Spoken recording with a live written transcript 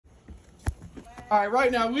All right,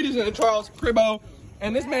 right now we just in Charles Cribbo,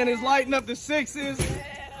 and this man is lighting up the sixes.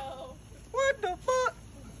 What the fuck?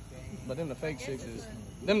 But them the fake sixes.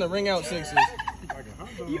 Them the ring out sixes.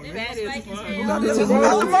 You bad as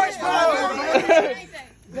fuck.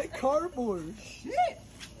 They cardboard. Shit.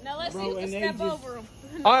 Now let's see who can step over them.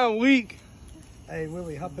 I am weak. Hey,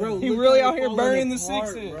 Willie, hop Bro, he really out here burning the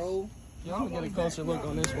sixes. Bro. Yo, I'm gonna get a closer look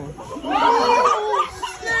on this one.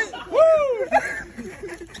 Woo!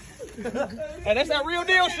 Hey, that's that real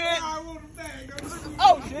deal shit.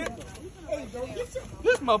 Oh shit.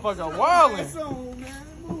 This motherfucker wildin'.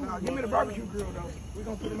 Nah, give me the barbecue grill though. We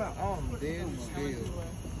gonna put him out. I'm dead still.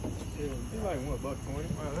 He's like, what, $1.20?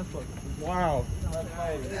 Wow, that's fucking wild.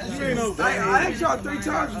 I asked y'all 3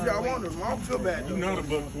 times if y'all want them. I don't feel bad. You know the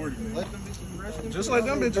 $1.40, man. Just let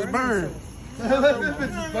them bitches burn.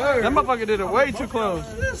 That motherfucker did it way too close.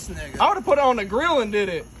 I would have put it on the grill and did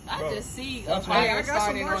it. I just see a fire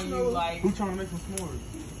starting on you like. Who trying to make some s'mores?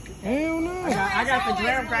 Hell no. I got the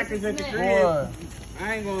graham crackers at the crib. Boy,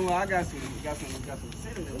 I ain't gonna lie, I got some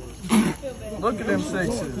cinnamon. look at them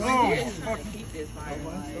sixes. Keep this fire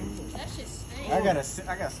alive. That shit stinks.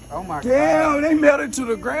 I got, oh my god. Damn, they melted to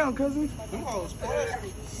the ground, cousin.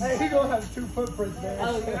 Hey, he gonna have 2 footprints, man.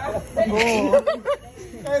 Oh.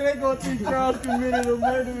 Hey, they gonna think Charles committed a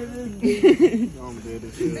murder in this.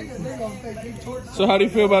 So how do you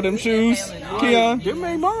feel about them shoes, Keon? Them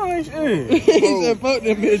ain't mine. He said fuck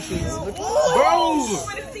them bitches. Bro!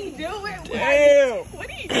 What is he doing? Damn. What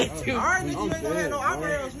are you doing? Alright, you ain't gonna have no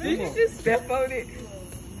eyebrows, Did you just step on it?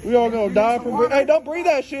 We all gonna die from. Hey, don't breathe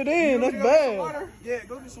that shit in. That's bad. Yeah,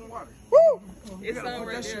 go get some water. Woo! It's on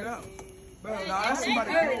right there. Bro, nah, that's somebody.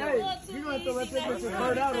 Hey, you gonna have to let that bitch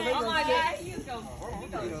burn out or they Oh gonna my god, he is going.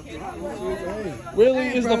 Willie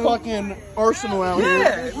is the fucking arsenal out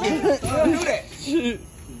here. Shit.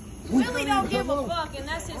 Willie don't give a fuck, and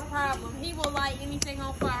that's his problem. He will light anything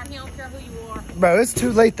on fire. He don't care who you are. Bro, it's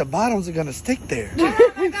too late. The bottoms are gonna stick there.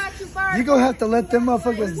 I got you, Bart. You gonna have to let them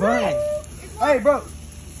motherfuckers burn. Hey, bro.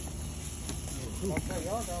 It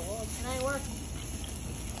ain't working.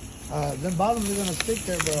 Them bottoms are gonna stick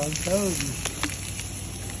there, bro. I'm telling you.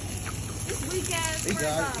 This weak ass. He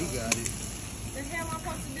got it. He got it. The hell am I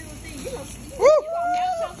supposed to do with these? You gonna Woo!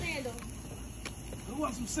 melt your sandals. Who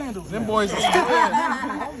wants some sandals? Them boys is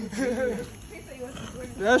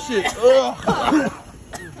that shit. Ugh.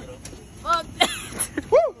 Fuck.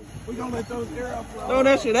 Woo! We gonna let those air out. Throw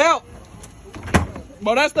that shit out.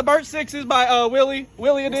 Well, that's the Burt Sixes by Willie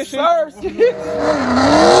edition.